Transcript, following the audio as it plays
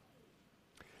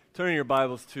Turning your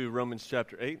Bibles to Romans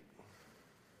chapter 8.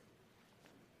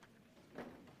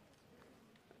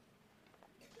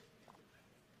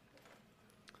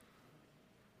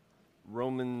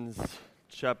 Romans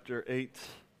chapter 8.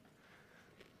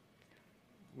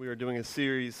 We are doing a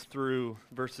series through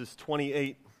verses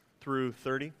 28 through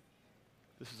 30.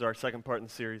 This is our second part in the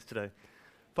series today.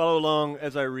 Follow along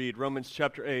as I read Romans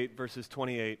chapter 8, verses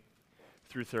 28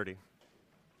 through 30.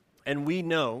 And we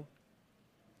know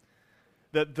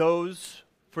that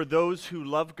for those who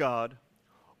love God,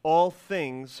 all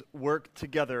things work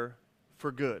together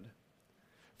for good,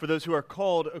 for those who are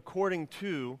called according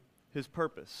to his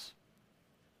purpose.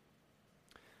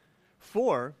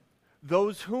 For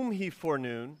those whom he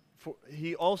foreknew,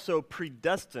 he also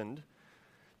predestined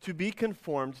to be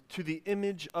conformed to the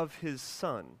image of his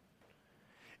Son,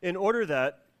 in order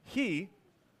that he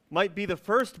might be the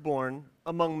firstborn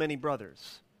among many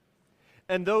brothers.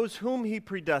 And those whom he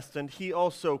predestined, he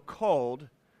also called.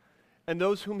 And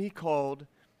those whom he called,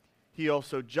 he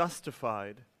also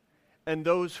justified. And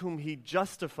those whom he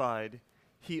justified,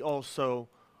 he also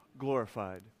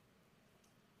glorified.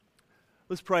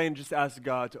 Let's pray and just ask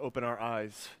God to open our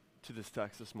eyes to this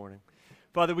text this morning.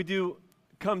 Father, we do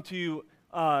come to you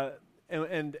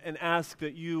and ask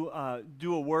that you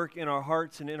do a work in our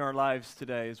hearts and in our lives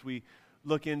today as we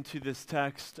look into this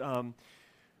text.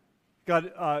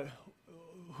 God,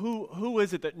 who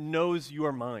is it that knows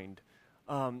your mind?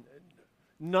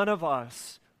 None of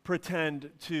us pretend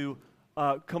to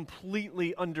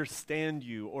completely understand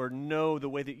you or know the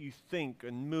way that you think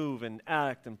and move and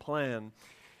act and plan.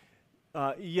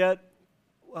 Yet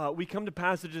we come to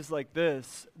passages like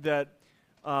this that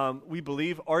we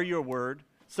believe are your word,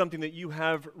 something that you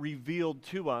have revealed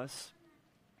to us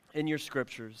in your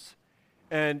scriptures.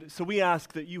 And so we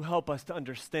ask that you help us to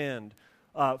understand,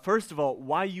 first of all,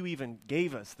 why you even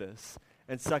gave us this,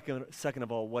 and second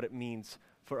of all, what it means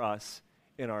for us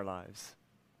in our lives.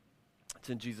 It's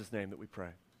in Jesus' name that we pray.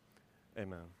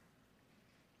 Amen.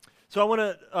 So I want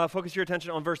to focus your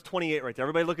attention on verse 28 right there.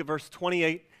 Everybody look at verse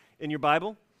 28 in your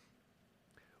Bible.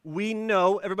 We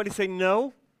know, everybody say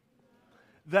no,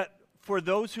 that for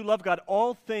those who love God,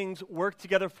 all things work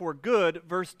together for good.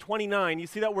 Verse 29, you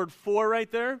see that word for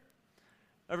right there?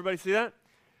 Everybody see that?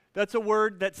 That's a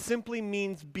word that simply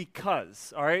means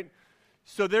because, all right?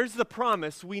 So there's the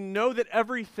promise. We know that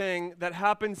everything that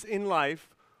happens in life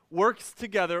works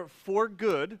together for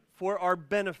good, for our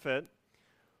benefit,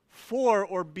 for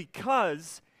or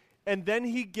because, and then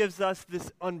he gives us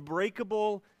this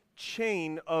unbreakable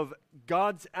chain of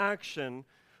God's action,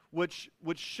 which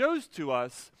shows to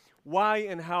us why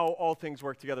and how all things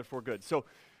work together for good. So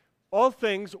all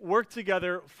things work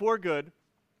together for good,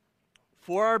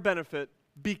 for our benefit,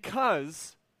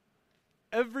 because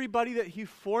everybody that he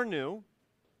foreknew,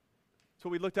 that's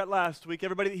what we looked at last week,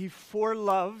 everybody that he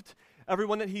foreloved,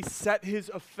 everyone that he set his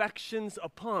affections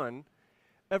upon,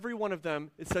 every one of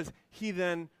them, it says, he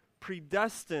then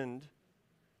predestined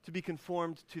to be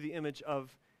conformed to the image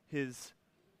of his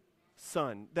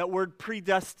Son. That word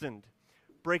predestined,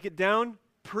 break it down,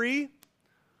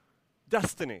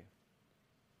 destiny.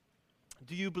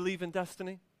 Do you believe in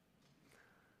destiny?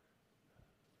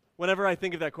 Whenever I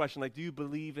think of that question, like, do you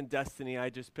believe in destiny, I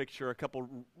just picture a couple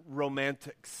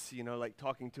romantics, like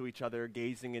talking to each other,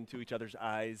 gazing into each other's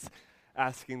eyes,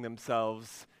 asking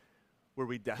themselves, were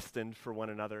we destined for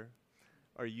one another?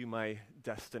 Are you my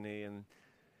destiny? And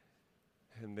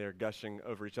they're gushing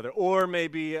over each other. Or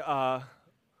maybe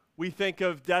we think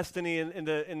of destiny in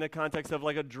the context of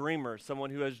like a dreamer, someone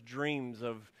who has dreams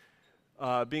of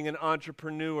being an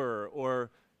entrepreneur or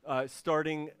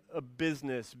starting a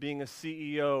business, being a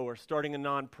CEO, or starting a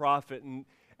nonprofit, and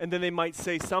then they might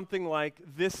say something like,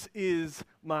 this is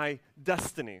my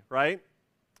destiny, right?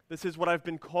 This is what I've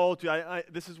been called to.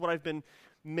 This is what I've been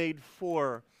made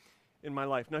for in my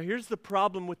life. Now, here's the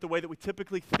problem with the way that we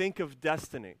typically think of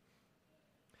destiny.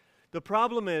 The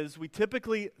problem is we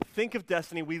typically think of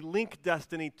destiny, we link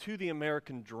destiny to the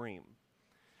American dream.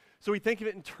 So we think of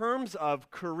it in terms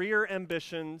of career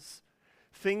ambitions,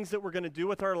 things that we're going to do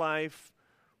with our life,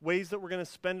 ways that we're going to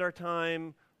spend our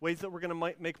time, ways that we're going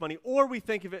to make money, or we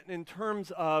think of it in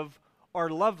terms of our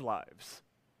love lives.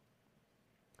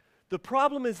 The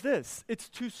problem is this, it's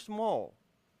too small.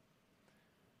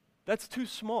 That's too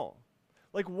small.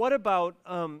 Like, what about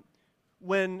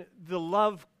when the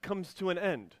love comes to an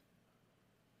end?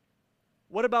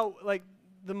 What about, like,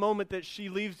 the moment that she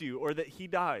leaves you or that he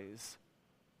dies?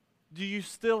 Do you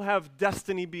still have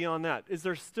destiny beyond that? Is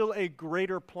there still a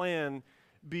greater plan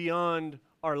beyond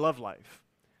our love life?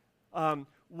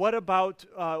 What about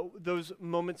those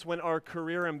moments when our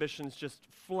career ambitions just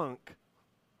flunk?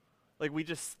 Like we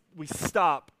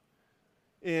stop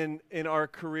in our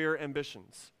career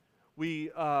ambitions. We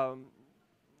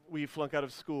flunk out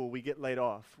of school. We get laid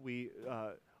off. We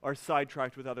are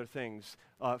sidetracked with other things.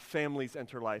 Families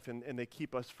enter life, and they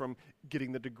keep us from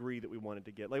getting the degree that we wanted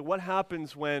to get. Like, what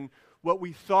happens when what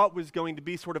we thought was going to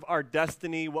be sort of our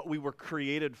destiny, what we were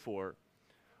created for,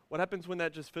 what happens when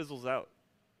that just fizzles out?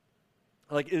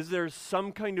 Like, is there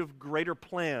some kind of greater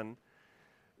plan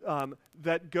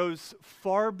that goes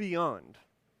far beyond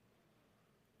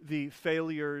the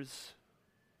failures,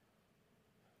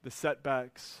 the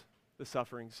setbacks, the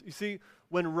sufferings? You see,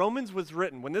 when Romans was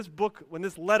written, when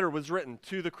this letter was written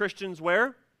to the Christians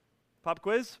where? Pop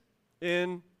quiz?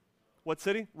 In what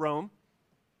city? Rome.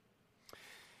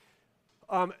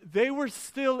 They were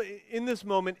still, in this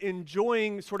moment,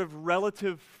 enjoying sort of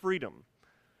relative freedom.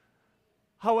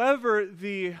 However,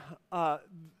 the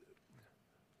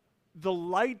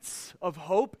lights of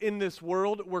hope in this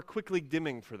world were quickly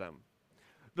dimming for them.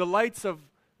 The lights of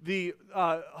the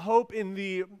hope in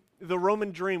the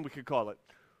Roman dream, we could call it,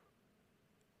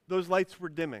 those lights were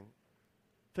dimming.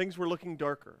 Things were looking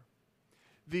darker.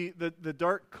 The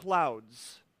dark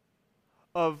clouds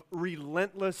of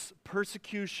relentless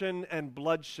persecution and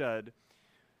bloodshed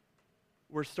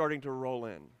were starting to roll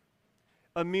in.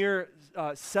 A mere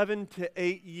 7 to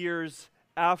 8 years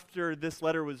after this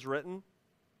letter was written,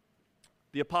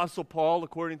 the Apostle Paul,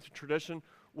 according to tradition,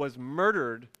 was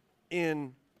murdered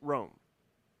in Rome.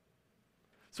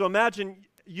 So imagine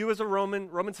you as a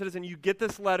Roman citizen, you get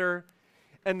this letter,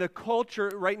 and the culture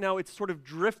right now, it's sort of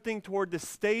drifting toward, the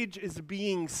stage is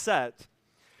being set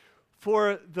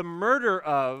for the murder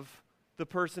of the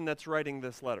person that's writing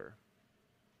this letter.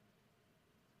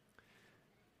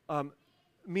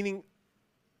 Meaning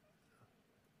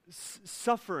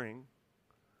suffering,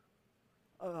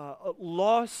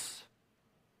 loss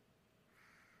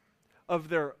of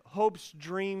their hopes,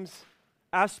 dreams,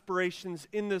 aspirations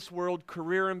in this world,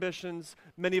 career ambitions,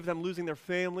 many of them losing their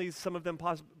families, some of them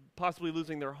possibly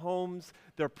losing their homes,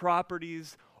 their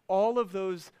properties. All of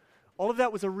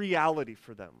that was a reality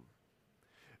for them.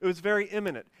 It was very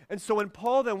imminent. And so when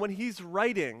Paul then, when he's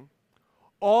writing,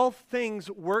 all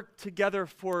things work together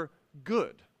for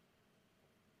good.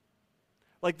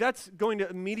 Like, that's going to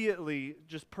immediately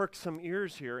just perk some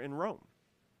ears here in Rome.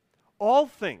 All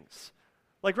things.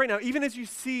 Like right now, even as you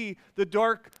see the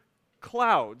dark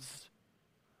clouds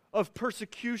of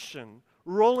persecution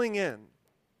rolling in,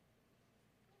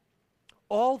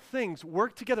 all things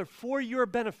work together for your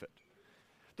benefit.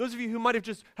 Those of you who might have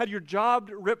just had your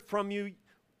job ripped from you,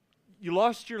 you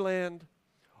lost your land,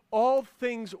 all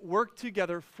things work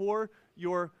together for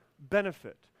your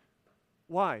benefit.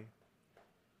 Why?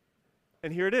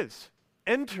 And here it is.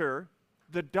 Enter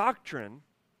the doctrine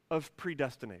of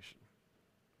predestination.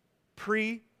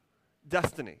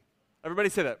 Predestiny. Everybody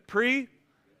say that.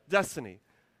 Predestiny.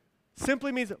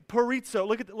 Simply means perizo.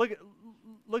 Look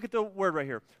at the word right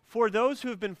here. For those who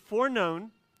have been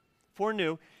foreknown,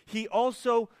 he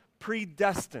also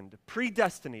predestined.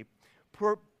 Predestiny.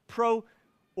 Pro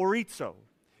orizo.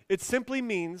 It simply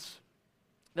means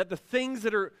that the things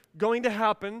that are going to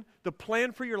happen, the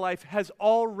plan for your life, has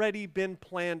already been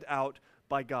planned out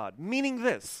by God. Meaning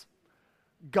this: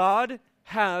 God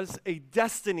has a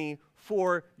destiny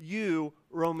for you,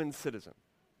 Roman citizen.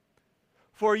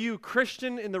 For you,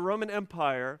 Christian in the Roman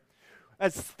Empire,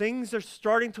 as things are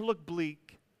starting to look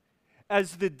bleak,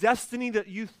 as the destiny that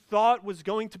you thought was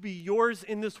going to be yours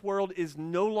in this world is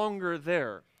no longer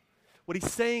there, what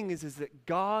he's saying is that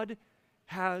God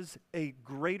has a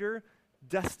greater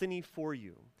destiny for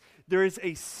you. There is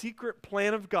a secret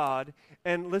plan of God,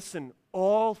 and listen,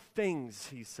 all things,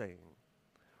 he's saying,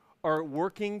 are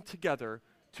working together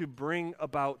to bring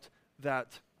about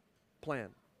that plan.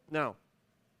 Now,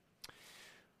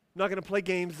 I'm not going to play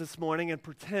games this morning and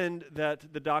pretend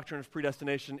that the doctrine of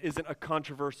predestination isn't a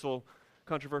controversial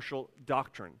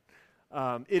doctrine.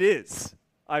 It is.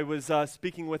 I was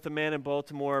speaking with a man in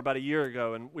Baltimore about a year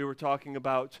ago, and we were talking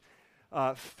about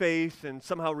faith, and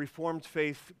somehow Reformed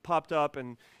faith popped up,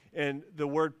 and the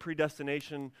word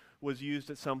predestination was used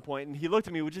at some point. And he looked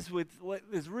at me with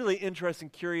this really interesting,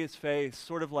 curious face,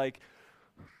 sort of like,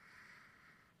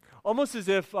 almost as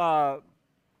if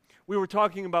we were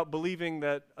talking about believing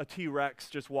that a T-Rex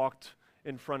just walked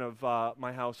in front of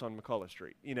my house on McCullough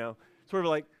Street, you know? Sort of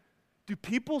like, do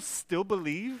people still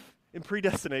believe in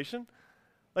predestination?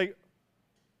 Like,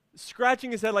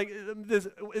 scratching his head, like,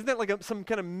 isn't that like some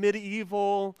kind of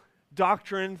medieval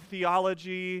doctrine,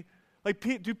 theology? Like,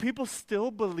 do people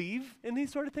still believe in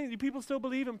these sort of things? Do people still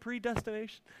believe in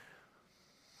predestination?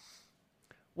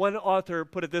 One author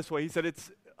put it this way. He said,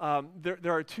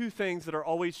 there are two things that are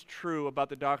always true about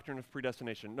the doctrine of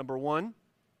predestination. Number one,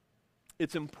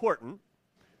 it's important.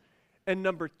 And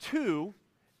number two,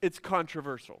 it's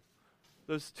controversial.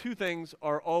 Those two things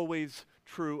are always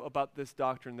true about this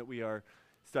doctrine that we are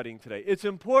studying today. It's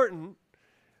important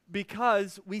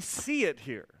because we see it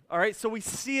here, all right? So we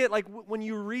see it like when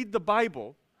you read the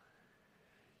Bible,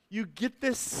 you get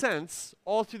this sense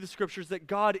all through the scriptures that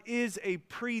God is a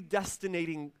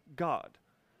predestinating God.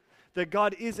 That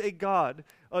God is a God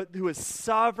who is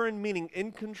sovereign, meaning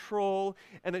in control,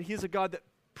 and that he is a God that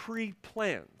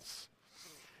pre-plans.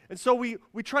 And so we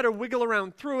try to wiggle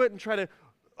around through it and try to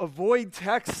avoid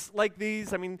texts like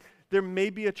these. I mean, there may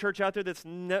be a church out there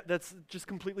that's just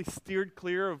completely steered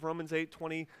clear of Romans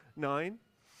 8:29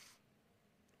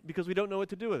 because we don't know what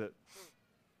to do with it.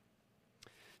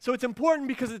 So it's important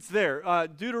because it's there.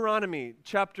 Deuteronomy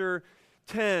chapter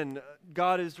 10,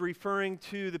 God is referring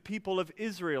to the people of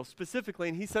Israel specifically,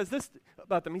 and he says this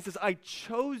about them. He says, I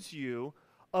chose you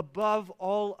above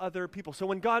all other people. So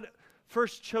when God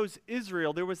first chose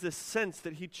Israel, there was this sense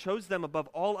that he chose them above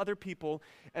all other people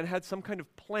and had some kind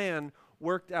of plan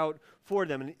worked out for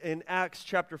them. In Acts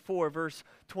chapter 4, verse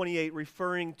 28,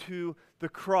 referring to the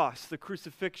cross, the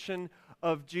crucifixion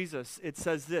of Jesus, it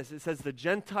says this. It says, the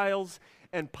Gentiles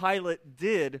and Pilate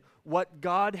did what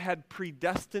God had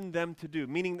predestined them to do,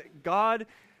 meaning that God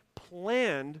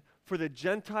planned for the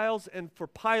Gentiles and for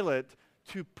Pilate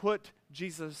to put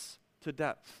Jesus to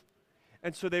death.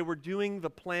 And so they were doing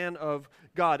the plan of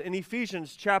God. In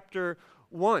Ephesians chapter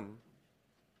 1,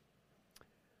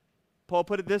 Paul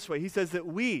put it this way. He says that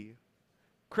we,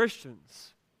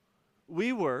 Christians,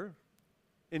 we were,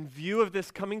 in view of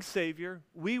this coming Savior,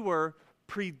 we were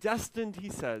predestined, he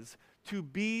says, to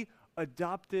be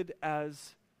adopted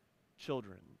as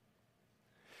children.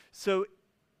 So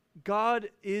God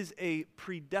is a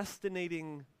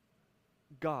predestinating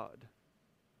God.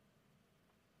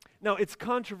 Now, it's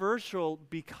controversial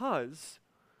because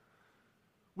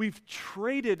we've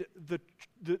traded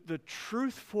the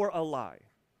truth for a lie.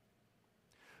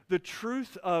 The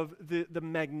truth of the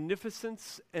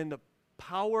magnificence and the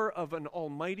power of an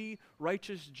almighty,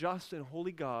 righteous, just, and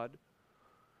holy God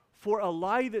for a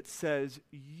lie that says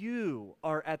you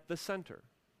are at the center.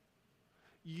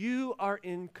 You are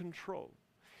in control.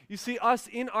 You see, us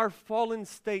in our fallen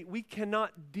state, we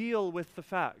cannot deal with the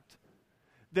fact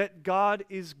that God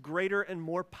is greater and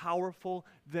more powerful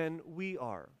than we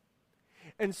are.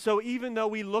 And so even though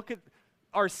we look at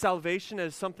our salvation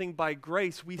as something by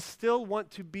grace, we still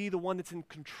want to be the one that's in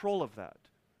control of that.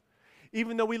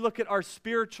 Even though we look at our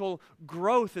spiritual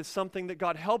growth as something that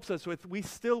God helps us with, we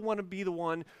still want to be the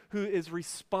one who is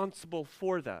responsible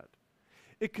for that.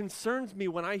 It concerns me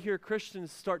when I hear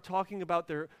Christians start talking about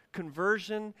their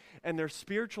conversion and their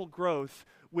spiritual growth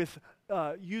with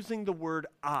using the word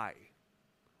I.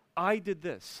 I did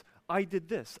this,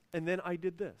 and then I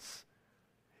did this.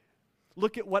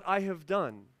 Look at what I have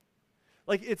done.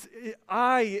 Like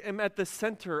I am at the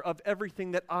center of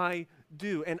everything that I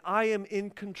do, and I am in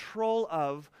control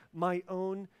of my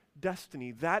own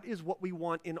destiny. That is what we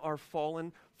want in our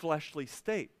fallen fleshly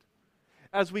state.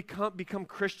 As we become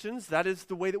Christians, that is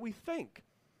the way that we think.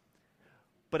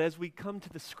 But as we come to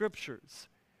the scriptures,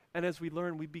 and as we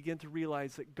learn, we begin to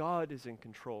realize that God is in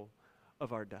control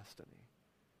of our destiny.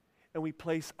 And we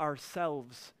place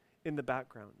ourselves in the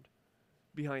background,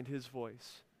 behind his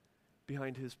voice,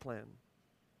 behind his plan.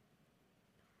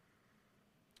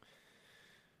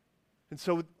 And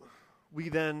so we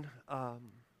then,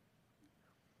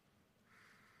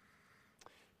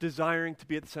 desiring to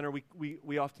be at the center,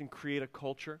 we often create a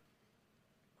culture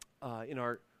in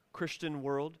our Christian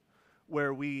world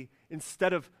where we,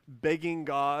 instead of begging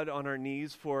God on our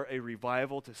knees for a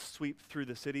revival to sweep through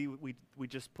the city, we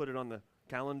just put it on the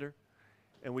calendar.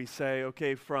 And we say,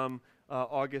 okay, from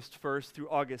August 1st through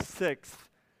August 6th,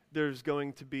 there's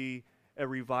going to be a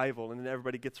revival. And then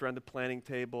everybody gets around the planning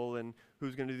table and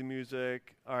who's going to do the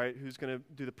music? All right, who's going to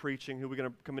do the preaching? Who are we going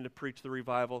to come in to preach the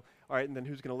revival? All right, and then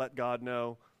who's going to let God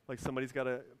know? Like somebody's got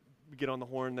to get on the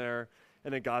horn there.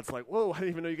 And then God's like, whoa, I didn't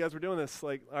even know you guys were doing this.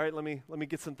 Like, all right, let me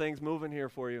get some things moving here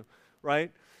for you,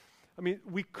 right? I mean,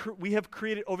 we have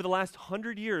created, over the last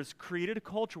 100 years, created a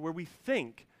culture where we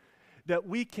think that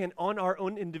we can, on our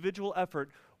own individual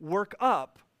effort, work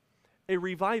up a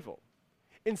revival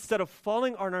instead of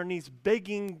falling on our knees,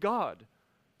 begging God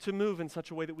to move in such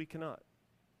a way that we cannot.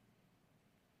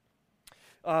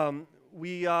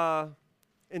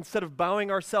 Instead of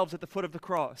bowing ourselves at the foot of the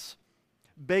cross,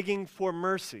 begging for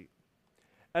mercy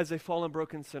as a fallen,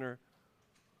 broken sinner,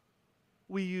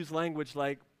 we use language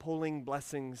like pulling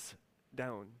blessings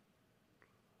down.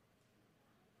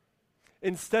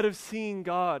 Instead of seeing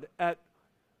God at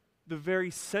the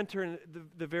very center and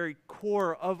the very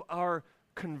core of our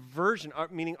conversion,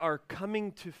 meaning our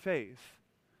coming to faith,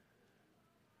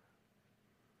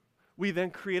 we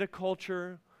then create a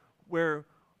culture where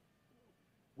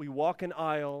we walk an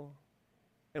aisle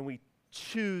and we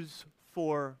choose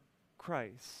for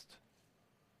Christ.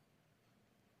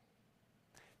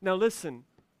 Now listen,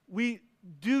 we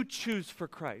do choose for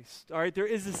Christ, all right? There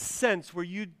is a sense where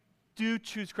you do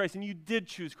choose Christ, and you did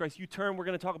choose Christ. You turn, we're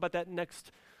going to talk about that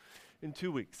in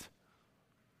 2 weeks.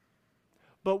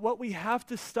 But what we have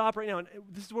to stop right now, and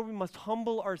this is where we must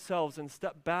humble ourselves and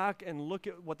step back and look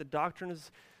at what the doctrine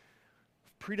is,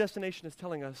 predestination is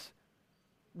telling us.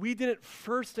 We didn't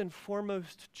first and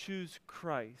foremost choose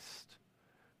Christ.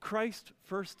 Christ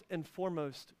first and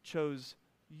foremost chose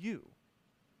you.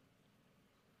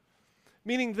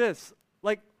 Meaning this,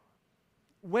 like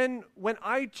when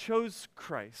I chose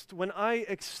Christ, when I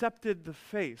accepted the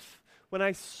faith, when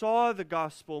I saw the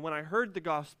gospel, when I heard the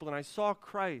gospel and I saw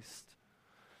Christ,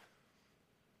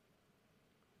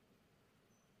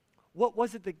 what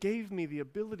was it that gave me the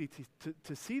ability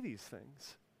to see these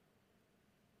things?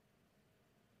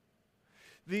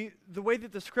 The way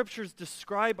that the scriptures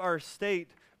describe our state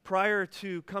prior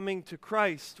to coming to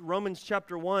Christ, Romans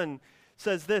chapter 1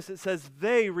 says this. It says,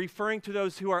 they, referring to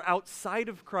those who are outside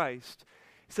of Christ,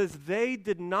 it says they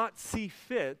did not see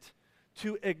fit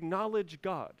to acknowledge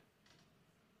God.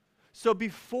 So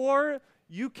before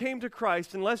you came to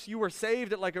Christ, unless you were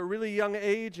saved at like a really young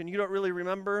age and you don't really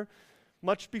remember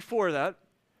much before that,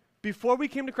 before we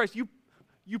came to Christ,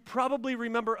 you probably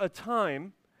remember a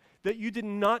time that you did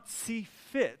not see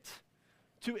fit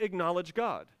to acknowledge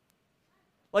God.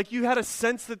 Like you had a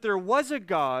sense that there was a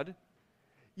God,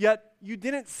 yet you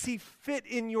didn't see fit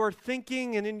in your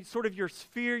thinking and in sort of your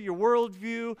sphere, your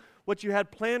worldview, what you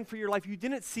had planned for your life. You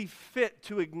didn't see fit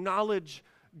to acknowledge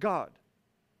God.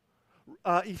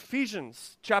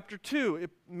 Ephesians chapter 2, it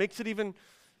makes it even,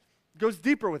 goes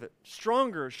deeper with it,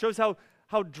 stronger, shows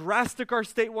how drastic our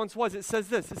state once was. It says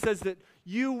this, it says that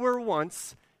you were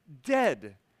once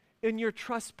dead in your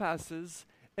trespasses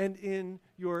and in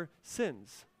your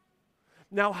sins.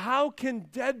 Now, how can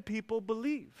dead people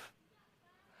believe?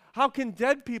 How can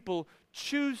dead people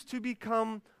choose to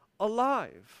become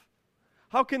alive?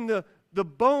 How can the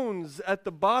bones at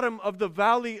the bottom of the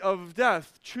valley of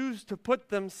death choose to put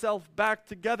themselves back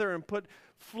together and put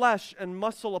flesh and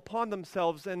muscle upon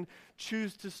themselves and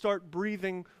choose to start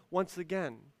breathing once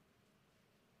again?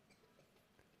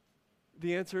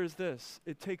 The answer is this: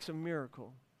 it takes a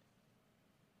miracle.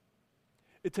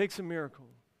 It takes a miracle.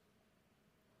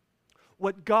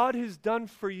 What God has done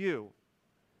for you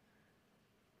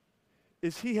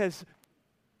is He has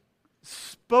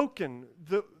spoken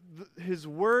His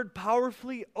word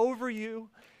powerfully over you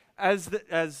as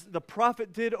the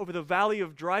prophet did over the valley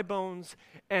of dry bones,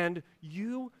 and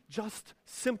you just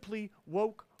simply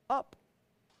woke up.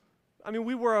 I mean,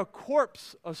 we were a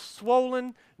corpse, a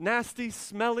swollen, nasty,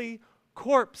 smelly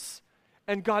corpse,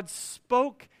 and God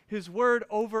spoke His word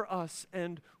over us,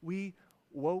 and we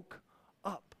woke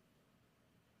up.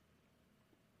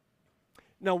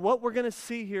 Now, what we're going to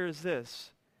see here is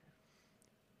this.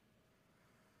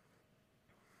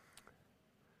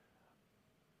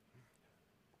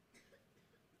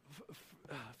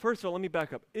 First of all, let me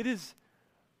back up. It is,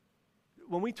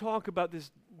 when we talk about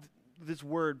this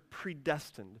word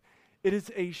predestined, it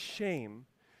is a shame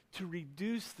to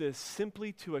reduce this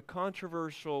simply to a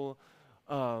controversial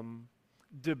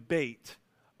debate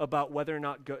about whether or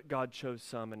not God chose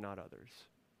some and not others.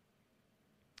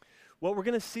 What we're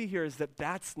going to see here is that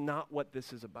that's not what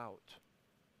this is about.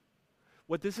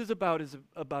 What this is about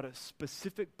a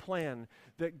specific plan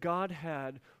that God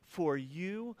had for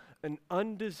you, an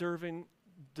deserving,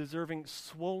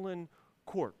 swollen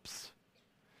corpse,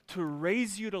 to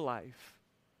raise you to life,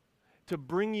 to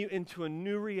bring you into a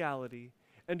new reality,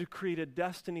 and to create a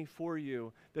destiny for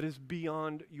you that is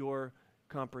beyond your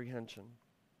comprehension.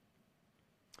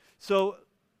 So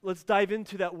let's dive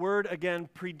into that word again,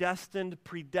 predestined,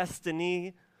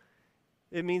 predestinee.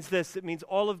 It means this. It means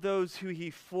all of those who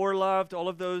He foreloved, all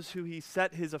of those who He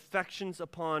set His affections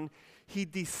upon, He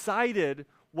decided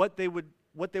what they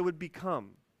would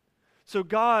become. So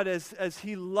God, as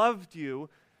He loved you,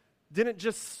 didn't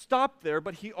just stop there,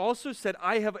 but He also said,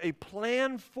 I have a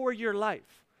plan for your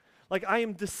life. Like, I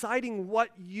am deciding what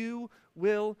you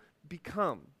will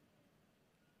become.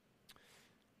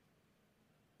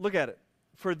 Look at it.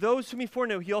 For those whom He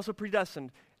foreknew, He also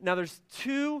predestined. Now, there's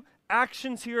two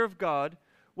actions here of God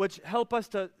which help us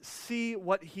to see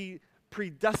what He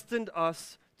predestined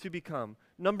us to become.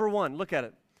 Number one, look at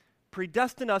it.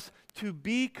 Predestined us to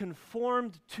be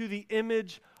conformed to the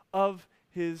image of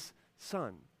His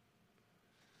Son.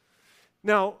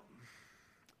 Now,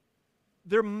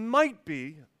 there might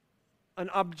be an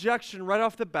objection right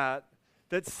off the bat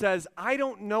that says, I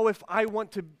don't know if I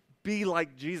want to be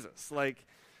like Jesus. Like,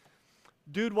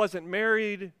 dude wasn't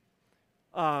married.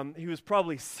 He was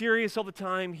probably serious all the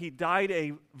time. He died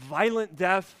a violent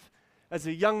death as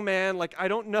a young man. Like, I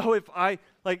don't know if I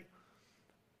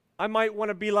might want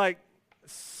to be like,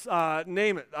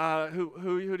 name it.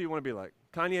 Who do you want to be like?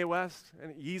 Kanye West?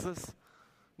 And Yeezus?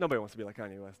 Nobody wants to be like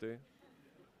Kanye West, do you?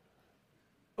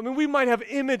 I mean, we might have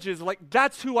images like,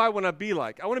 that's who I want to be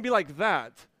like. I want to be like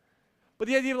that. But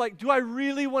the idea of like, do I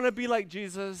really want to be like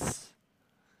Jesus?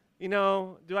 You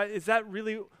know, is that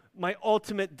really my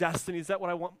ultimate destiny? Is that what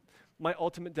I want my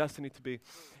ultimate destiny to be?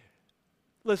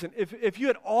 Listen, if you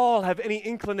at all have any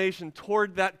inclination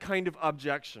toward that kind of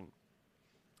objection,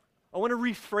 I want to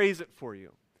rephrase it for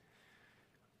you.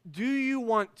 Do you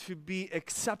want to be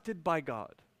accepted by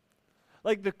God?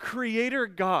 Like the Creator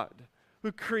God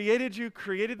who created you,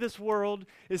 created this world,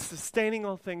 is sustaining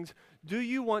all things. Do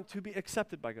you want to be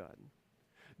accepted by God?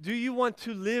 Do you want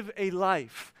to live a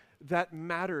life that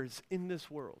matters in this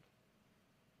world?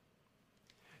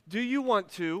 Do you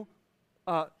want to,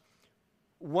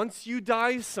 once you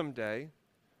die someday,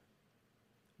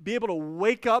 be able to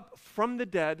wake up from the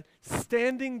dead,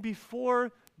 standing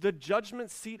before the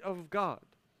judgment seat of God,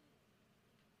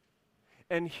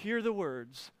 and hear the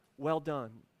words, "Well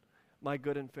done, my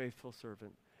good and faithful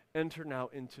servant. Enter now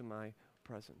into my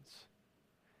presence."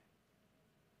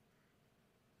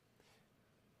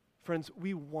 Friends,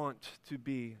 we want to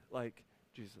be like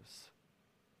Jesus.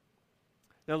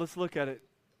 Now let's look at it.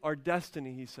 Our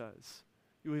destiny, he says.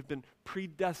 You have been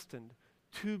predestined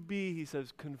to be, he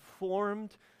says,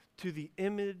 conformed to the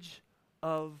image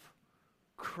of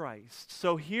Christ.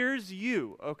 So here's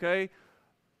you, okay,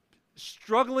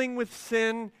 struggling with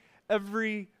sin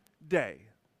every day.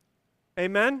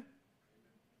 Amen?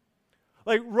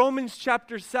 Like Romans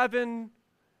chapter 7,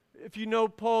 if you know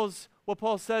what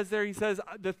Paul says there, he says,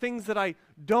 the things that I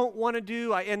don't want to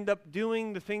do, I end up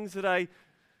doing. The things that I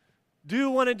do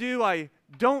want to do, I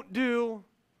don't do.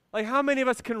 Like, how many of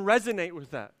us can resonate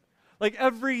with that? Like,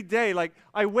 every day, like,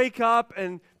 I wake up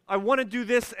and I want to do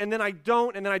this, and then I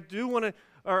don't, and then I do want to,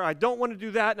 or I don't want to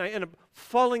do that, and I end up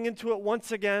falling into it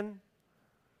once again.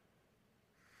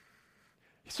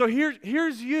 So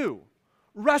here's you,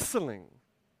 wrestling.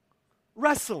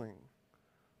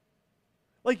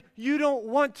 Like, you don't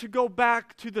want to go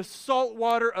back to the salt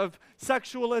water of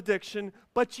sexual addiction,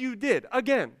 but you did,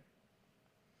 again.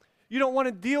 You don't want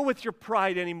to deal with your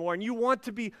pride anymore, and you want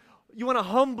to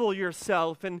humble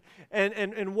yourself and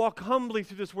walk humbly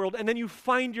through this world, and then you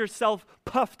find yourself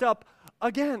puffed up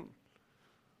again.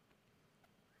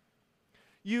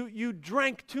 You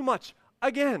drank too much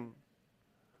again.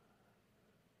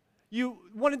 You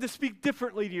wanted to speak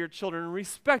differently to your children and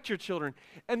respect your children,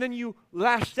 and then you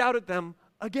lashed out at them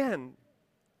again,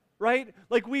 right?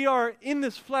 Like, we are in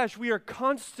this flesh, we are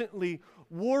constantly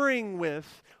warring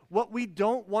with what we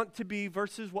don't want to be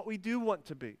versus what we do want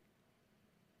to be.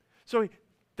 So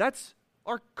that's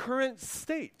our current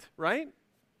state, right?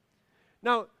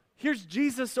 Now, here's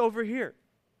Jesus over here.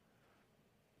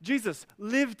 Jesus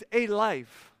lived a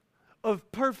life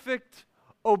of perfect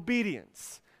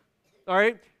obedience, all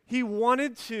right? He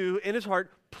wanted to, in his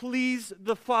heart, please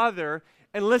the Father,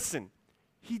 and listen,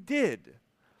 he did.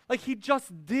 Like, he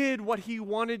just did what he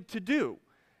wanted to do.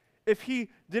 If he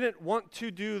didn't want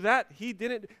to do that, he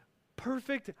didn't.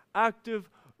 Perfect, active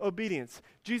obedience.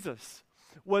 Jesus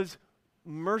was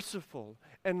merciful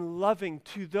and loving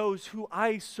to those who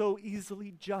I so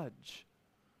easily judge.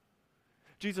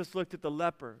 Jesus looked at the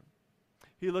leper.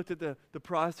 He looked at the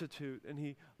prostitute, and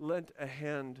he lent a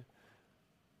hand.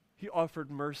 He offered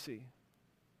mercy.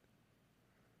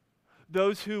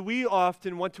 Those who we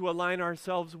often want to align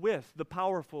ourselves with, the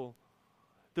powerful,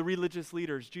 the religious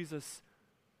leaders, Jesus,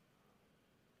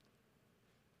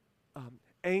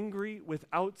 angry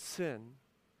without sin,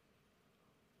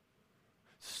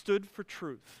 stood for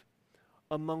truth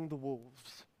among the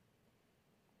wolves,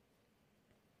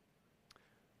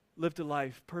 lived a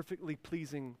life perfectly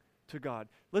pleasing to God.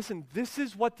 Listen, this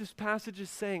is what this passage is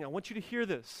saying. I want you to hear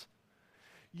this.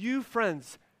 You,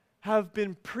 friends, have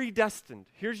been predestined.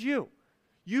 Here's you.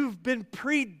 You've been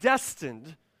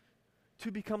predestined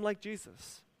to become like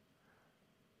Jesus.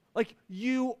 Like,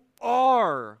 you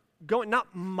are going,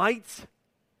 not might.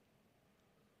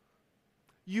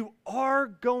 You are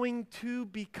going to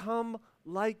become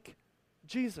like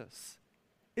Jesus.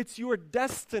 It's your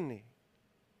destiny.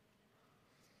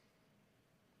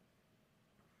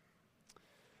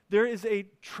 There is a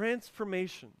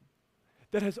transformation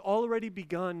that has already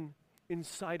begun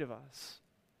inside of us.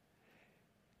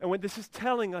 And what this is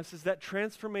telling us is that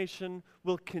transformation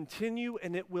will continue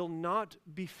and it will not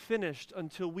be finished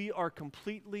until we are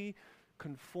completely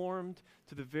conformed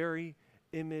to the very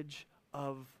image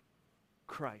of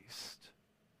Christ.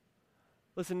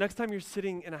 Listen, next time you're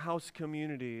sitting in a house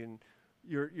community and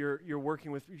you're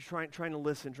working with, you're trying to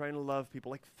listen, trying to love people,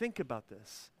 like think about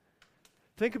this.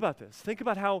 Think about this. Think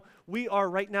about how we are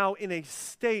right now in a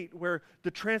state where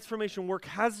the transformation work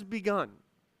has begun.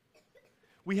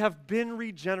 We have been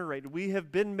regenerated. We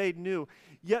have been made new.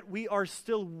 Yet we are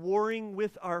still warring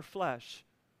with our flesh.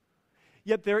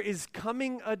 Yet there is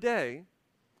coming a day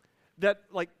that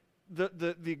like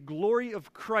the glory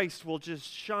of Christ will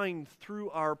just shine through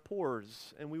our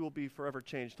pores and we will be forever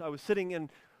changed. I was sitting in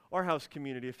our house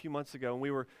community a few months ago and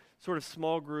we were sort of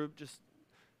small group just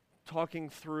talking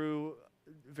through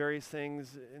various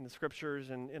things in the scriptures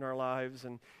and in our lives,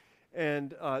 and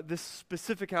this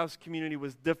specific house community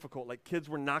was difficult. Like kids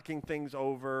were knocking things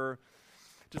over,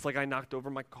 just like I knocked over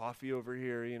my coffee over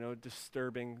here,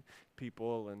 disturbing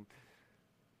people.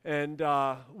 And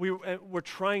we're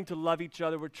trying to love each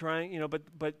other. We're trying,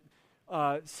 but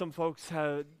some folks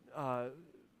had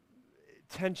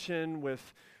tension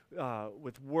with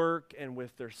work and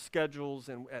with their schedules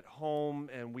and at home,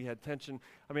 and we had tension.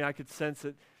 I mean, I could sense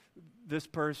that this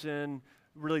person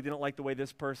really didn't like the way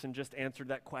this person just answered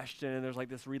that question, and there's like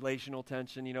this relational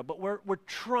tension, but we're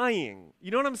trying.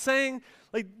 You know what I'm saying?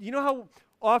 Like, you know how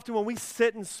often when we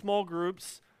sit in small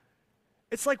groups,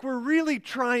 it's like we're really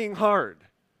trying hard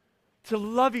to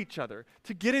love each other,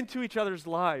 to get into each other's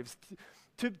lives,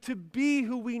 to be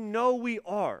who we know we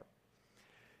are.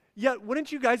 Yet,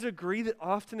 wouldn't you guys agree that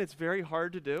often it's very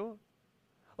hard to do?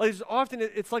 Like, often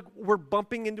it's like we're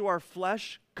bumping into our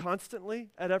flesh constantly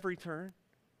at every turn.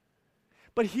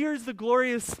 But here's the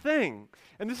glorious thing,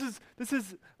 and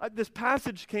this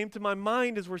passage came to my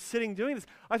mind as we're sitting doing this.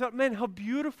 I thought, man, how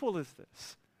beautiful is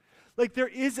this? Like there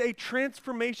is a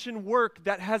transformation work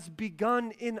that has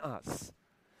begun in us.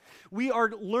 We are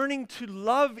learning to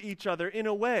love each other in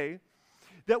a way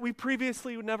that we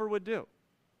previously never would do.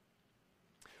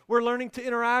 We're learning to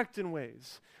interact in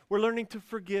ways. We're learning to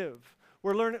forgive.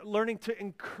 We're learning to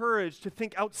encourage, to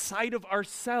think outside of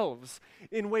ourselves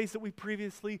in ways that we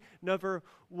previously never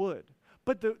would.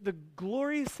 But the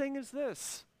glorious thing is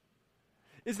this,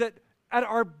 is that at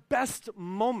our best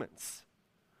moments,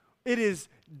 it is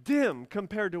dim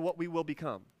compared to what we will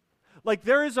become. Like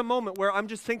there is a moment where I'm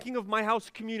just thinking of my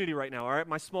house community right now, all right,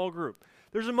 my small group.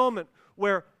 There's a moment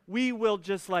where we will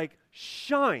just like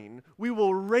shine, we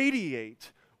will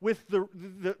radiate with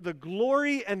the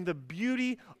glory and the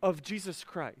beauty of Jesus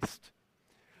Christ.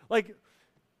 Like,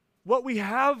 what we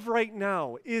have right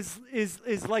now is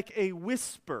like a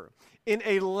whisper in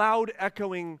a loud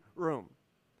echoing room.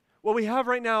 What we have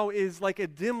right now is like a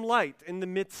dim light in the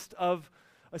midst of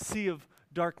a sea of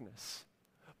darkness.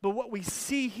 But what we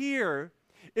see here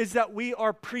is that we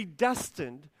are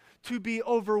predestined to be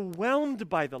overwhelmed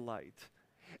by the light.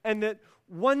 And that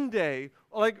one day,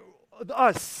 like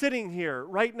us sitting here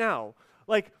right now,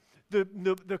 like the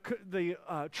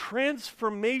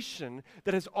transformation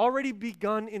that has already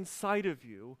begun inside of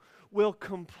you will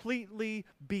completely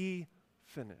be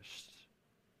finished.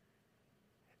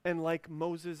 And like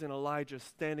Moses and Elijah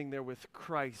standing there with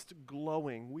Christ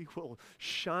glowing, we will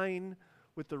shine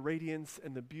with the radiance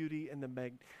and the beauty and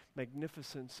the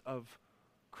magnificence of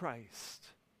Christ.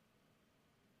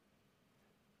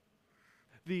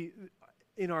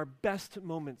 In our best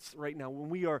moments right now, when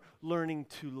we are learning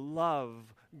to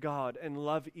love God and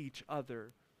love each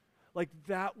other, like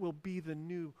that will be the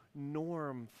new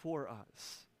norm for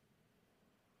us.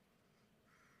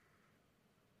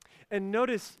 And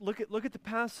notice, look at the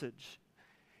passage.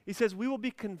 He says, we will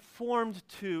be conformed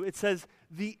to, it says,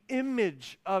 the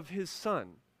image of his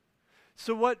Son.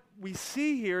 So what we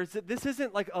see here is that this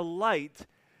isn't like a light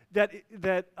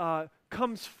that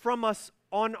comes from us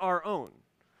on our own,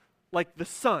 like the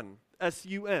sun,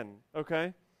 S-U-N,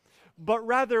 okay? But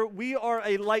rather, we are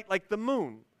a light like the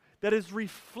moon that is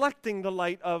reflecting the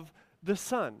light of the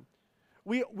sun.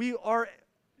 We are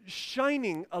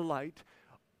shining a light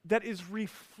that is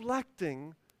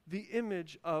reflecting the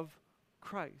image of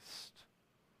Christ.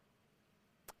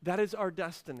 That is our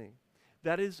destiny.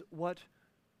 That is what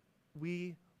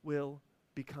we will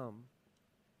become.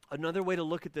 Another way to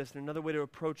look at this and another way to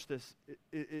approach this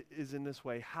is in this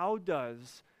way. How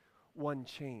does one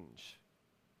change?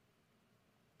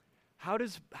 How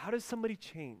does somebody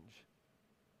change?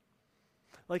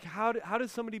 Like how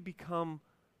does somebody become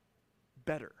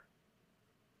better?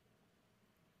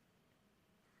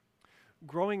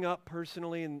 Growing up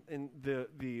personally in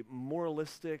the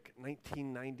moralistic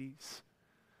 1990s,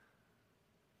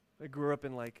 I grew up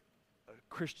in like a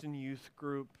Christian youth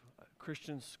group, a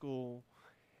Christian school,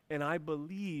 and I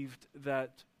believed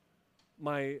that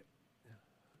my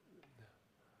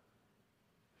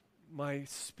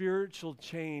spiritual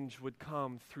change would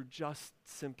come through just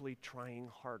simply trying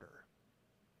harder.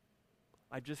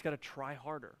 I just got to try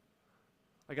harder.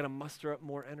 I got to muster up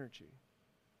more energy.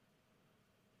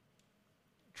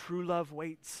 True love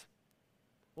waits.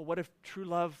 Well, what if true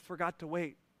love forgot to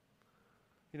wait?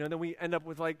 Then we end up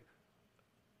with like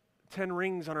 10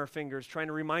 rings on our fingers trying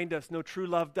to remind us, no, true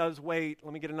love does wait.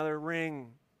 Let me get another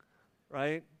ring,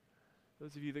 right?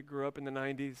 Those of you that grew up in the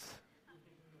 90s.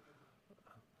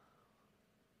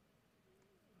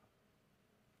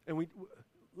 And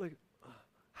like,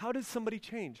 how does somebody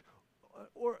change?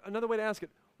 Or another way to ask it,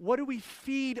 what do we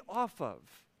feed off of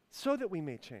so that we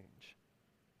may change?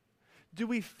 Do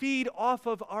we feed off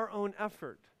of our own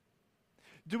effort?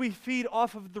 Do we feed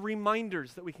off of the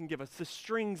reminders that we can give us, the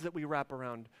strings that we wrap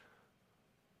around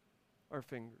our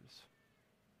fingers?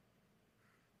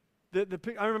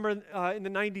 I remember in the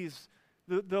 90s,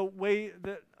 the way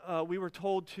that we were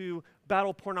told to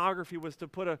battle pornography was to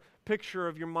put a picture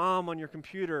of your mom on your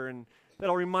computer, and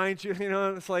that'll remind you,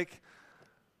 it's like,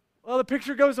 well, the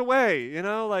picture goes away,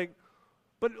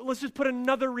 but let's just put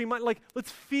another reminder, like,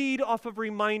 let's feed off of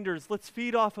reminders. Let's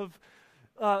feed off of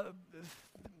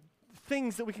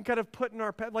things that we can kind of put in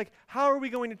our pet. Like, how are we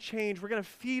going to change? We're going to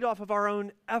feed off of our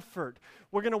own effort.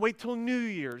 We're going to wait till New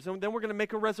Year's, and then we're going to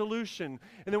make a resolution,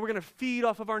 and then we're going to feed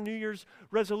off of our New Year's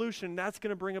resolution. That's going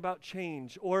to bring about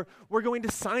change. Or we're going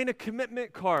to sign a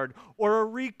commitment card, or a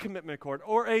recommitment card,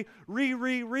 or a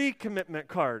recommitment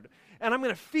card, and I'm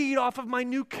going to feed off of my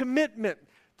new commitment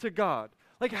to God.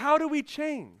 Like, how do we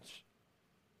change?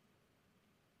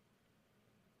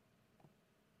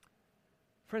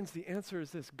 Friends, the answer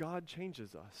is this: God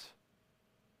changes us.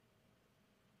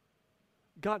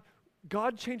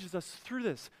 God changes us through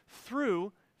this,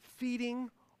 through feeding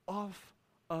off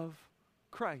of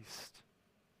Christ.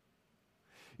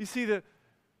 You see, the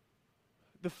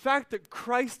fact that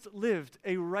Christ lived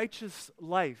a righteous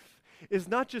life is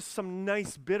not just some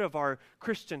nice bit of our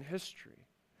Christian history,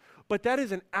 but that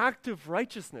is an act of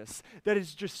righteousness that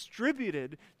is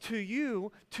distributed to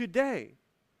you today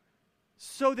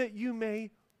so that you may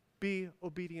be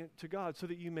obedient to God, so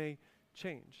that you may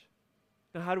change.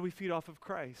 Now, how do we feed off of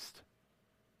Christ?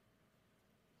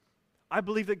 I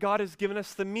believe that God has given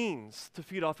us the means to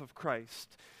feed off of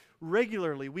Christ.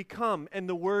 Regularly, we come and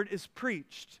the word is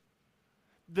preached.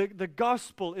 The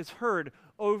gospel is heard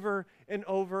over and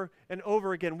over and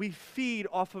over again. We feed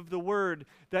off of the word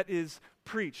that is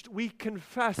preached. We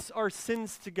confess our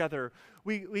sins together.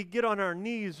 We get on our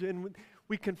knees and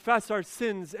we confess our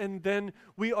sins, and then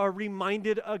we are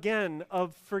reminded again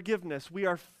of forgiveness. We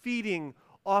are feeding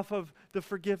off of the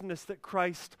forgiveness that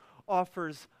Christ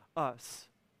offers us.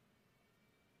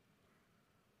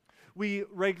 We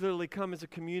regularly come as a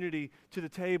community to the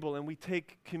table and we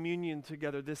take communion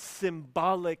together, this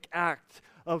symbolic act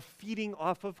of feeding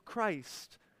off of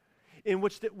Christ, in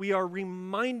which that we are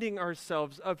reminding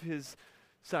ourselves of his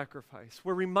sacrifice.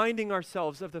 We're reminding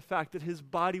ourselves of the fact that his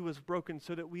body was broken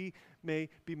so that we may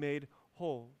be made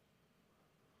whole.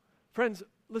 Friends,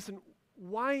 listen,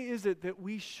 why is it that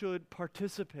we should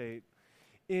participate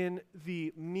in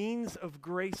the means of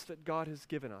grace that God has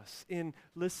given us, in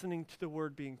listening to the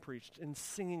word being preached, in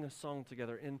singing a song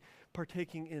together, in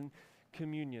partaking in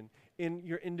communion, in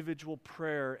your individual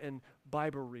prayer and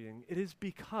Bible reading? It is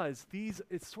because these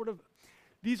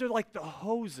are like the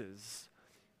hoses,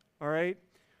 all right,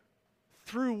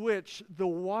 through which the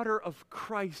water of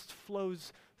Christ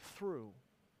flows through,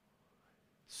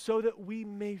 so that we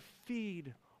may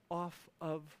feed off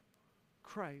of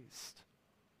Christ.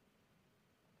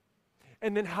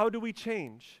 And then how do we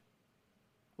change?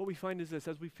 What we find is this: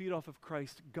 as we feed off of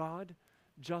Christ, God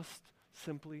just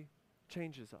simply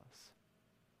changes us.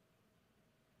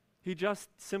 He just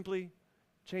simply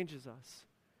changes us.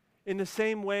 In the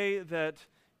same way that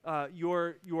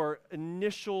your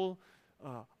initial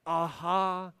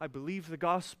I believe the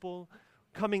gospel,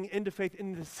 coming into faith,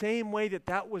 in the same way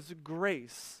that was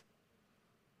grace,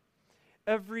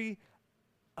 every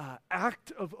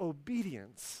act of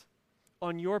obedience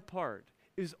on your part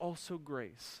is also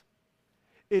grace.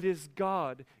 It is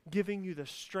God giving you the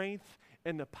strength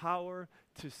and the power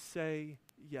to say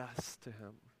yes to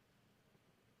him.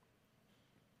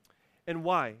 And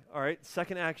why? All right,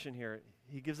 second action here.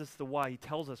 He gives us the why. He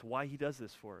tells us why he does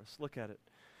this for us. Look at it.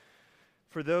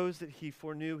 For those that he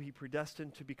foreknew, he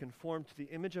predestined to be conformed to the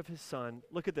image of his Son.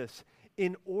 Look at this.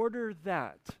 In order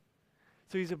that,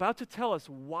 so he's about to tell us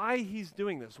why he's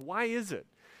doing this. Why is it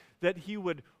that he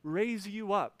would raise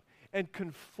you up and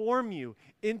conform you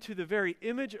into the very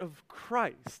image of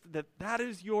Christ, that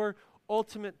is your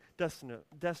ultimate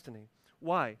destiny.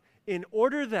 Why? In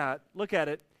order that, look at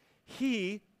it,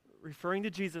 he, referring to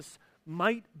Jesus,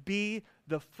 might be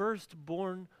the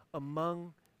firstborn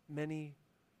among many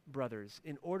brothers.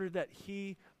 In order that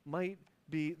he might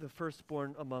be the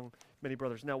firstborn among many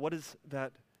brothers. Now, what does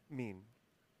that mean?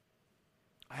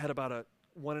 I had about a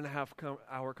 1.5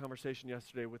 hour conversation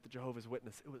yesterday with the Jehovah's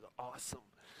Witness. It was awesome.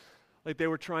 Like, they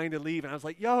were trying to leave, and I was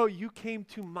like, yo, you came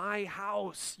to my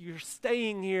house. You're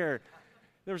staying here.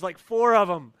 There was like 4 of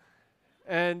them.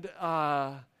 And,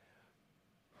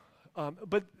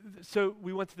 so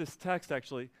we went to this text,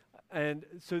 actually, and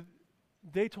so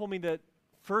they told me that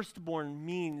firstborn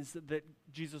means that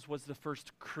Jesus was the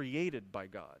first created by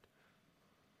God.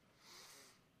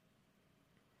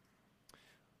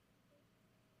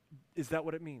 Is that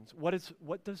what it means?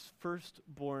 What does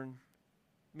firstborn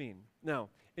mean? Now,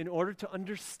 in order to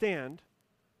understand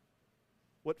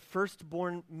what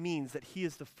firstborn means, that he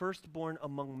is the firstborn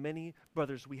among many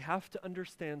brothers, we have to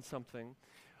understand something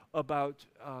about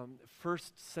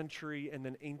first century and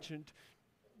then ancient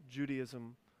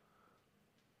Judaism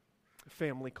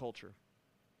family culture.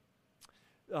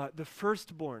 The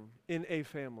firstborn in a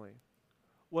family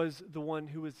was the one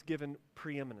who was given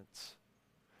preeminence.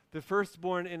 The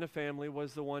firstborn in a family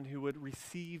was the one who would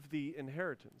receive the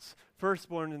inheritance.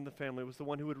 Firstborn in the family was the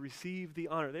one who would receive the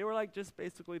honor. They were like just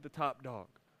basically the top dog,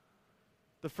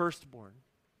 the firstborn.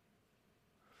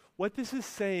 What this is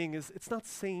saying is, it's not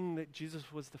saying that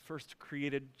Jesus was the first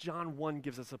created. John 1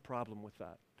 gives us a problem with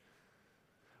that.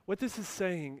 What this is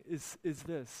saying is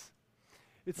this.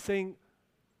 It's saying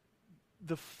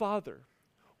the Father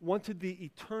wanted the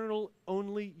eternal,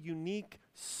 only, unique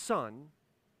Son,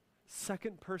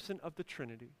 second person of the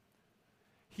Trinity.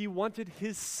 He wanted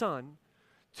his Son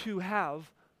to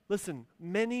have, listen,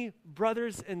 many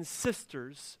brothers and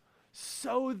sisters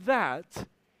so that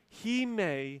he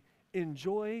may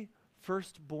enjoy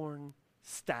firstborn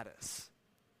status.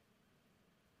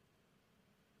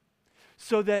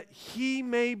 So that he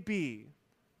may be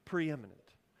preeminent.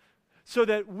 So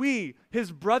that we,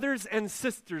 his brothers and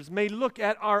sisters, may look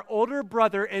at our older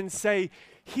brother and say,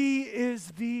 he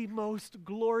is the most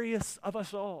glorious of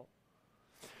us all.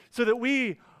 So that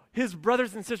we, his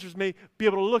brothers and sisters, may be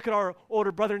able to look at our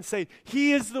older brother and say,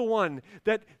 he is the one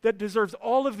that deserves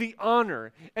all of the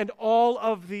honor and all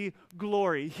of the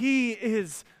glory. He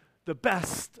is the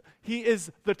best. He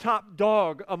is the top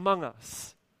dog among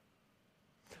us.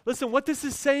 Listen, what this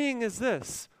is saying is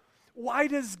this. Why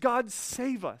does God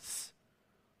save us?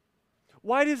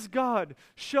 Why does God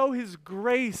show his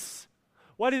grace?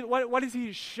 Why does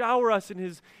he shower us in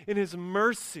his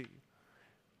mercy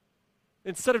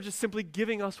instead of just simply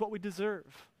giving us what we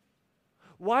deserve?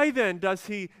 Why then does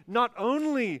he not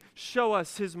only show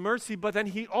us his mercy, but then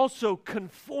he also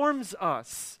conforms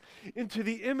us into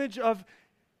the image of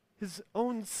his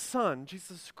own Son,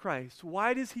 Jesus Christ?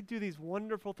 Why does he do these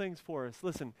wonderful things for us?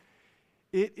 Listen,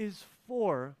 it is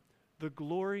for the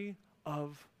glory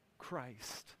of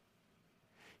Christ.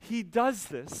 He does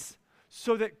this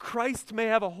so that Christ may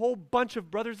have a whole bunch of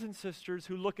brothers and sisters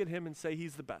who look at him and say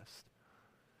he's the best.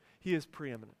 He is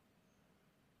preeminent.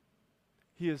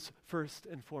 He is first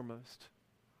and foremost.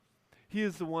 He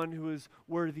is the one who is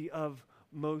worthy of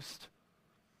most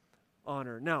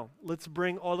honor. Now, let's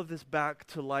bring all of this back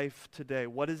to life today.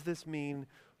 What does this mean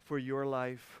for your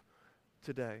life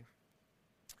today?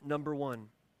 Number 1,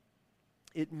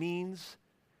 it means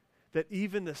that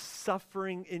even the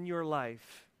suffering in your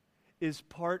life is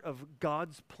part of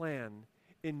God's plan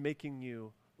in making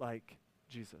you like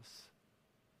Jesus.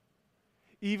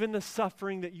 Even the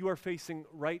suffering that you are facing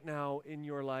right now in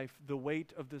your life, the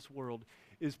weight of this world,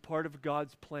 is part of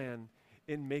God's plan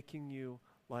in making you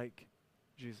like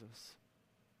Jesus.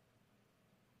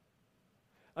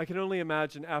 I can only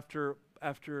imagine after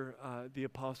the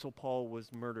Apostle Paul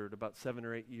was murdered about 7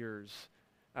 or 8 years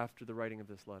after the writing of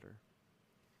this letter.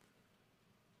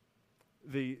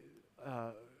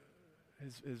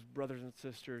 His brothers and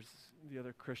sisters, the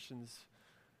other Christians,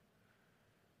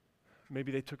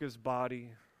 maybe they took his body,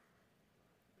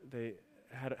 they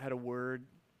had a word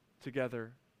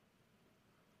together,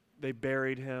 they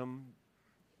buried him,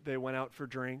 they went out for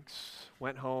drinks,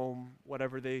 went home,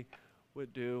 whatever they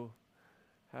would do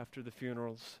after the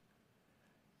funerals.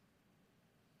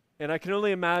 And I can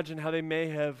only imagine how they may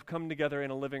have come together in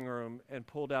a living room and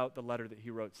pulled out the letter that he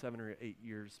wrote 7 or 8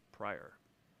 years prior.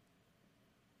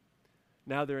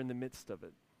 Now they're in the midst of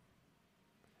it.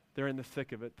 They're in the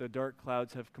thick of it. The dark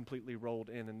clouds have completely rolled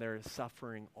in, and there is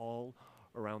suffering all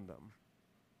around them.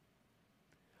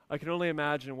 I can only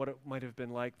imagine what it might have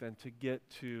been like then to get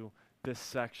to this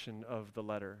section of the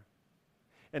letter.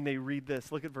 And they read this.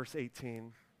 Look at verse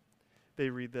 18. They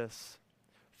read this.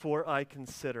 For I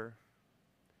consider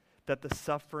that the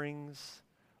sufferings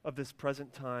of this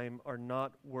present time are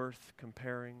not worth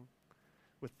comparing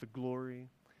with the glory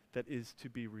that is to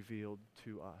be revealed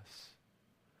to us.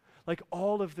 Like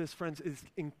all of this, friends, is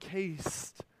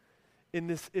encased in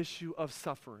this issue of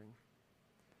suffering.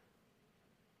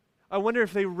 I wonder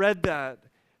if they read that,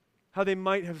 how they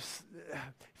might have,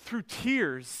 through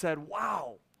tears, said,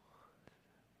 wow,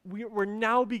 we're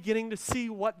now beginning to see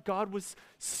what God was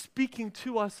speaking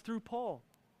to us through Paul.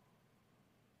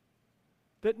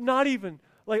 That not even,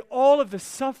 like all of the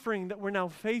suffering that we're now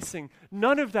facing,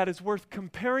 none of that is worth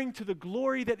comparing to the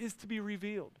glory that is to be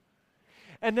revealed.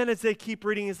 And then as they keep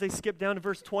reading, as they skip down to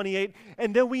verse 28,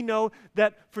 and then we know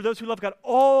that for those who love God,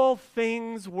 all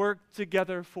things work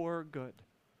together for good.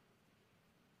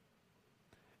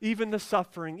 Even the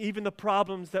suffering, even the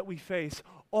problems that we face,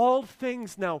 all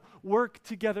things now work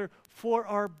together for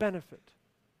our benefit.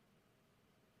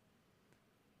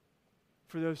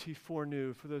 For those he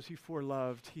foreknew, for those he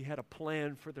foreloved, he had a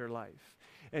plan for their life.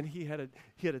 And he had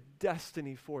a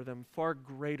destiny for them far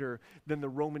greater than the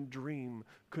Roman dream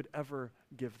could ever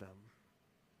give them.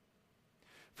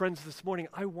 Friends, this morning,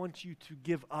 I want you to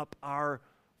give up our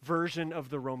version of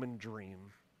the Roman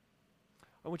dream.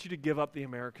 I want you to give up the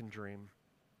American dream.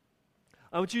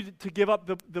 I want you to give up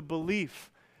the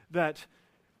belief that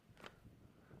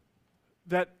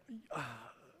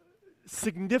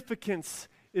significance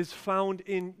is found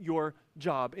in your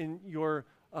job, in your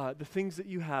the things that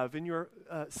you have, in your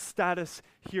status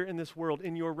here in this world,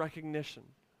 in your recognition.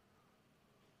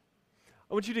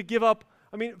 I want you to give up,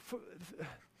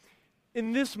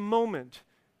 in this moment,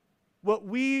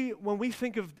 when we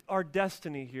think of our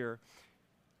destiny here,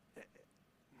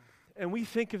 and we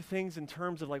think of things in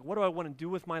terms of like, what do I want to do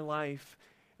with my life?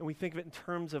 And we think of it in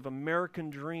terms of American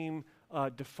dream,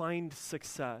 defined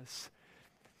success.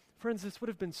 Friends, this would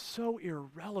have been so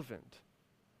irrelevant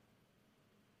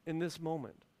in this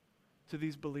moment to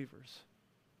these believers.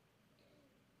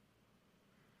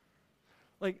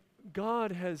 Like,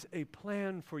 God has a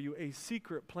plan for you, a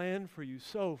secret plan for you,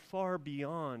 so far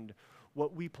beyond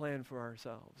what we plan for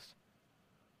ourselves.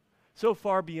 So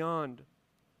far beyond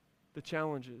the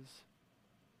challenges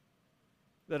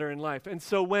that are in life. And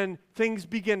so when things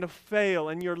begin to fail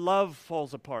and your love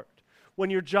falls apart, when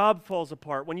your job falls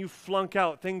apart, when you flunk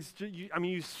out,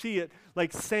 you see it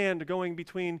like sand going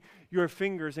between your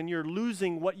fingers and you're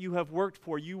losing what you have worked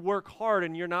for. You work hard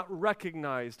and you're not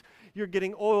recognized. You're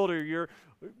getting older, you're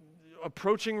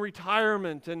approaching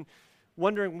retirement and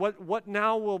wondering what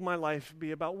now will my life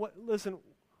be about? Listen,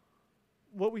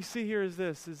 what we see here is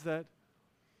this, is that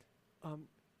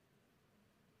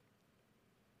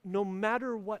no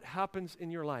matter what happens in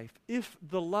your life, if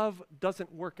the love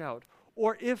doesn't work out,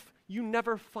 or if you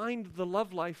never find the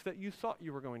love life that you thought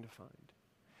you were going to find,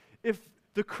 if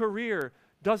the career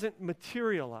doesn't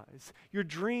materialize, your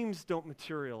dreams don't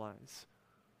materialize,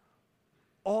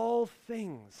 all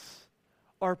things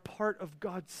are part of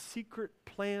God's secret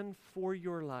plan for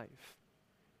your life,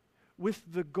 with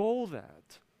the goal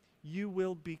that you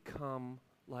will become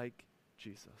like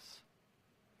Jesus.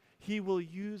 He will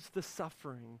use the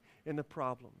suffering and the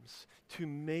problems to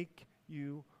make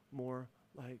you more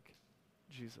like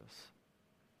Jesus.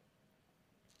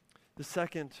 The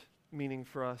second meaning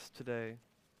for us today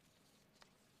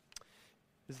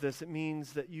is this. It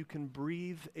means that you can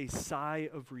breathe a sigh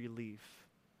of relief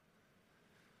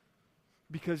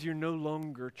because you're no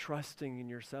longer trusting in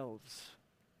yourselves.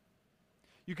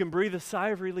 You can breathe a sigh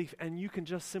of relief and you can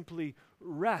just simply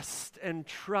rest and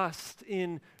trust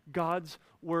in God's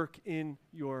work in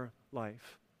your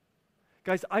life.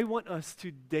 Guys, I want us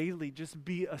to daily just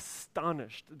be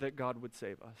astonished that God would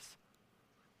save us.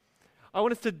 I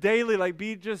want us to daily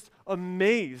be just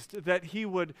amazed that he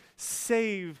would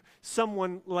save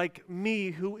someone like me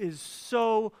who is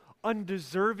so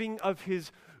undeserving of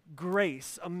his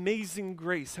grace, amazing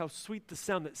grace. How sweet the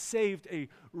sound that saved a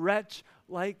wretch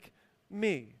like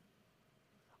me.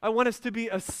 I want us to be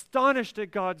astonished at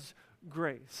God's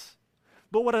grace.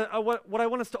 But what I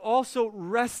want us to also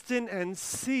rest in and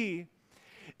see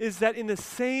is that in the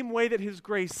same way that his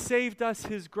grace saved us,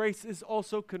 his grace is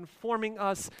also conforming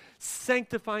us,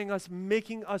 sanctifying us,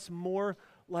 making us more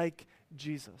like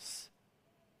Jesus.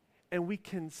 And we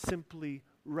can simply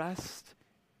rest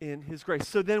in his grace.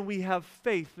 So then we have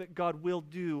faith that God will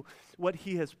do what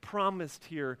he has promised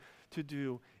here to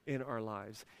do in our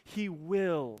lives. He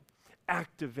will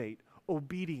activate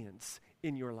obedience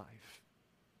in your life.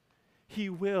 He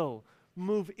will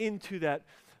move into that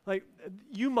Like,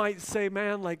 you might say,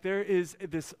 man, like there is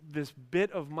this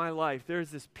bit of my life,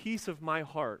 there's this piece of my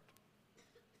heart.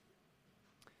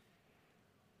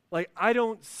 Like, I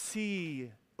don't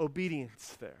see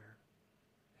obedience there.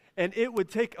 And it would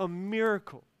take a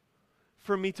miracle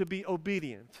for me to be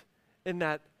obedient in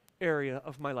that area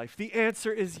of my life. The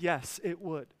answer is yes, it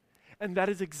would. And that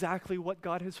is exactly what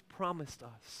God has promised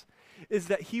us, is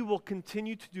that he will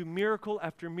continue to do miracle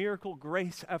after miracle,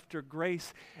 grace after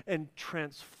grace, and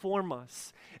transform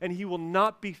us. And he will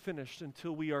not be finished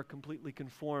until we are completely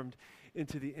conformed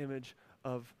into the image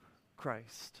of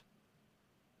Christ.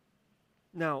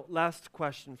 Now, last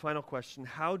question, final question.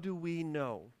 How do we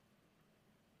know?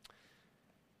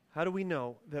 How do we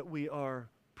know that we are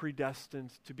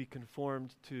predestined to be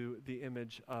conformed to the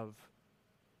image of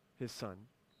his Son?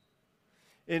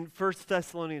 In 1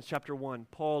 Thessalonians chapter 1,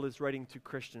 Paul is writing to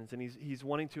Christians, and he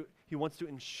wants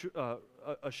to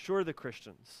assure the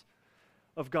Christians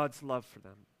of God's love for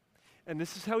them. And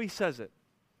this is how he says it.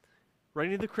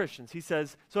 Writing to the Christians, he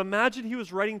says, so imagine he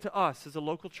was writing to us as a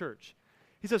local church.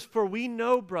 He says, for we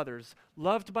know, brothers,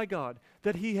 loved by God,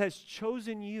 that he has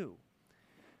chosen you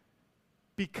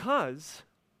because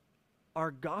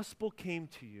our gospel came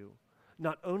to you,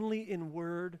 not only in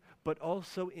word, but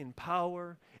also in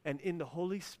power and in the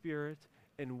Holy Spirit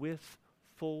and with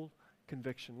full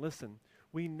conviction. Listen,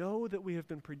 we know that we have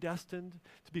been predestined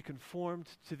to be conformed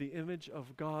to the image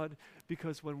of God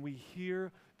because when we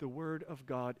hear the word of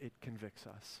God, it convicts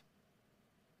us.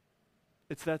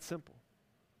 It's that simple.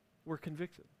 We're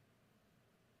convicted.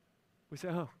 We say,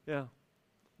 oh, yeah,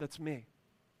 that's me.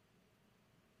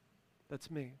 That's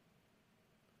me.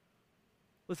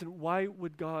 Listen, why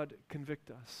would God convict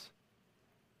us?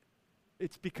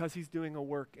 It's because he's doing a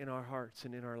work in our hearts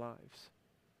and in our lives.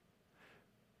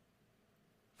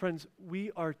 Friends, we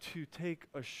are to take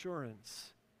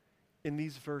assurance in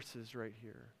these verses right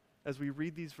here. As we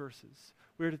read these verses,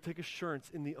 we are to take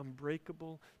assurance in the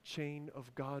unbreakable chain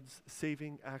of God's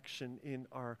saving action in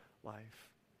our life.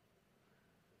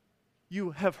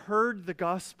 You have heard the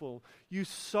gospel. You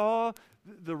saw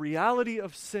the reality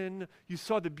of sin. You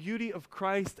saw the beauty of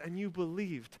Christ, and you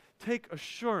believed. Take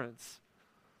assurance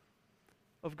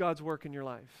of God's work in your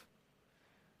life.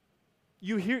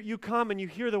 You come and you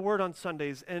hear the word on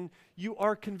Sundays, and you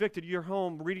are convicted. You're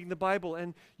home reading the Bible,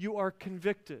 and you are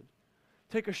convicted.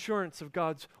 Take assurance of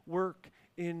God's work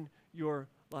in your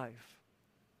life.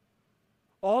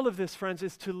 All of this, friends,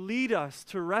 is to lead us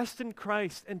to rest in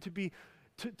Christ and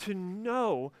to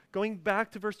know, going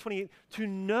back to verse 28, to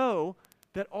know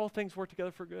that all things work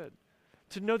together for good.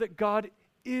 To know that God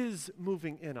is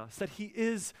moving in us, that he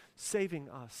is saving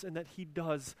us, and that he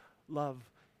does love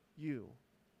you.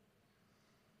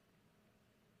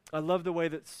 I love the way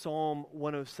that Psalm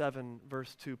 107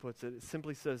 verse 2 puts it. It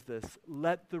simply says this,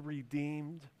 let the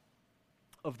redeemed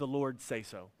of the Lord say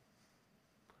so.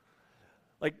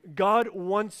 Like, God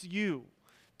wants you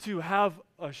to have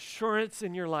assurance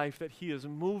in your life that he is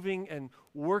moving and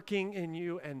working in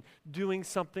you and doing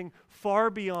something far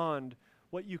beyond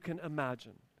what you can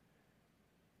imagine.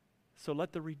 So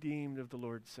let the redeemed of the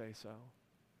Lord say so.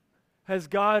 Has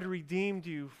God redeemed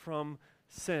you from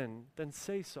sin? Then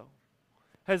say so.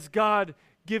 Has God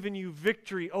given you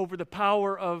victory over the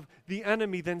power of the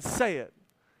enemy? Then say it.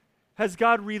 Has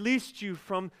God released you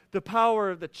from the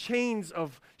power of the chains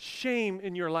of shame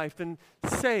in your life? Then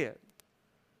say it.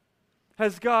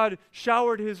 Has God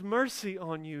showered his mercy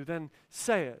on you? Then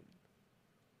say it.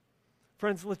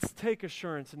 Friends, let's take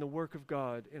assurance in the work of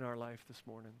God in our life this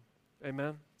morning.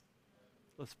 Amen?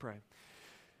 Let's pray.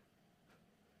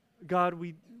 God,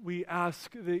 we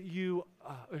ask that you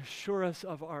assure us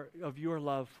of your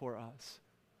love for us.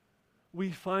 We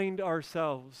find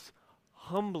ourselves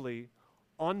humbly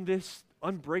on this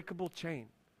unbreakable chain.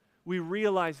 We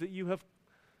realize that you have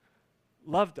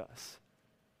loved us,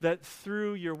 that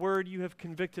through your word you have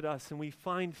convicted us, and we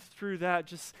find through that,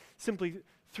 just simply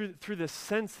through the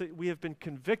sense that we have been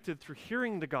convicted through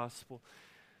hearing the gospel,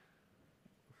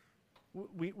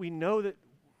 we know that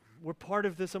we're part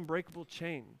of this unbreakable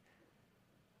chain.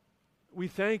 We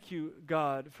thank you,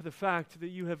 God, for the fact that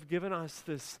you have given us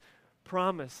this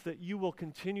promise that you will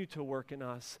continue to work in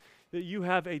us, that you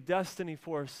have a destiny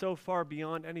for us so far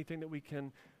beyond anything that we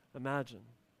can imagine,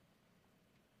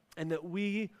 and that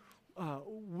we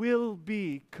will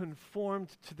be conformed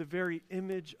to the very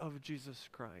image of Jesus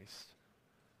Christ.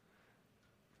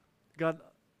 God,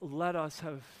 let us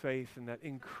have faith in that.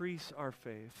 Increase our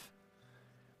faith.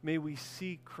 May we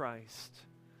see Christ.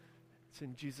 It's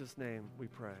in Jesus' name we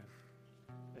pray.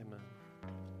 Amen.